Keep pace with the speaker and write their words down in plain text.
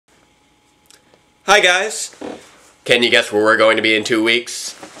Hi guys! Can you guess where we're going to be in 2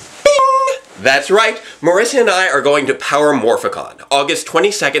 weeks? Bing! That's right, Marissa and I are going to Power Morphicon, August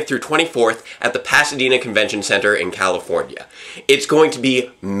 22nd through 24th at the Pasadena Convention Center in California. It's going to be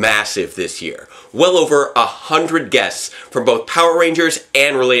massive this year. Well over 100 guests from both Power Rangers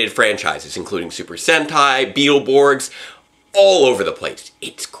and related franchises, including Super Sentai, Beetleborgs, all over the place.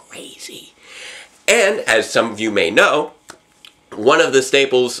 It's crazy. And, as some of you may know, one of the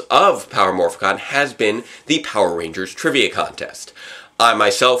staples of Power Morphicon has been the Power Rangers Trivia Contest. I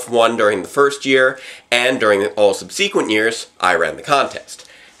myself won during the first year, and during all subsequent years, I ran the contest.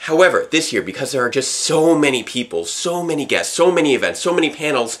 However, this year, because there are just so many people, so many guests, so many events, so many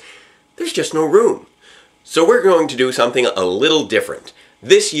panels, there's just no room. So we're going to do something a little different.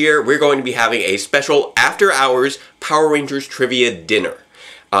 This year, we're going to be having a special after-hours Power Rangers Trivia Dinner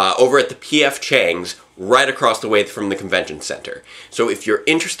over at the P.F. Chang's, right across the way from the convention center. So if you're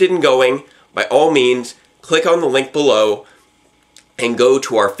interested in going, by all means, click on the link below and go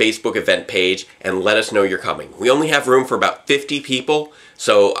to our Facebook event page and let us know you're coming. We only have room for about 50 people,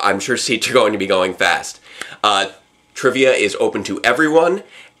 so I'm sure seats are going to be going fast. Trivia is open to everyone,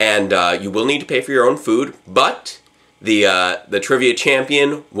 and you will need to pay for your own food, but the trivia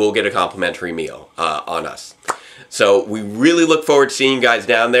champion will get a complimentary meal on us. So we really look forward to seeing you guys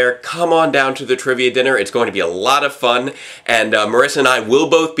down there. Come on down to the trivia dinner. It's going to be a lot of fun. And Marissa and I will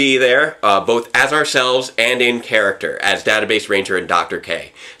both be there, both as ourselves and in character, as Database Ranger and Dr.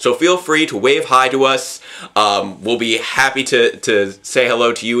 K. So feel free to wave hi to us. We'll be happy to say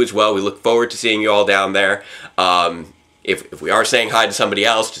hello to you as well. We look forward to seeing you all down there. If we are saying hi to somebody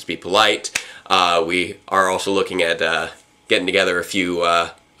else, just be polite. We are also looking at getting together a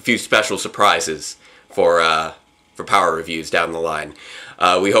few special surprises for Power reviews down the line.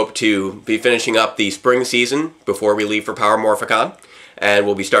 We hope to be finishing up the spring season before we leave for Power Morphicon, and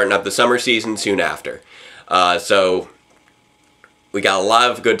we'll be starting up the summer season soon after. So we got a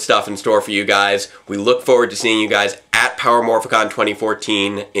lot of good stuff in store for you guys. We look forward to seeing you guys at Power Morphicon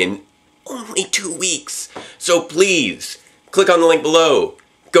 2014 in only 2 weeks. So please, click on the link below,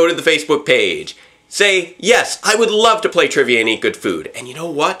 go to the Facebook page, say, yes, I would love to play trivia and eat good food. And you know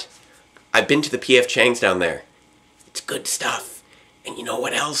what? I've been to the P.F. Chang's down there. It's good stuff. And you know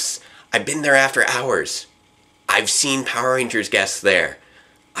what else? I've been there after hours. I've seen Power Rangers guests there.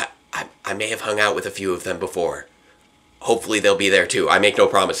 I may have hung out with a few of them before. Hopefully they'll be there too. I make no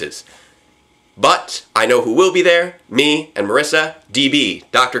promises. But I know who will be there. Me and Marissa, DB,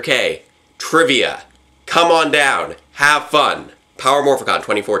 Dr. K, Trivia. Come on down. Have fun. Power Morphicon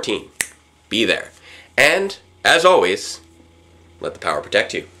 2014. Be there. And, as always, let the power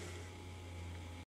protect you.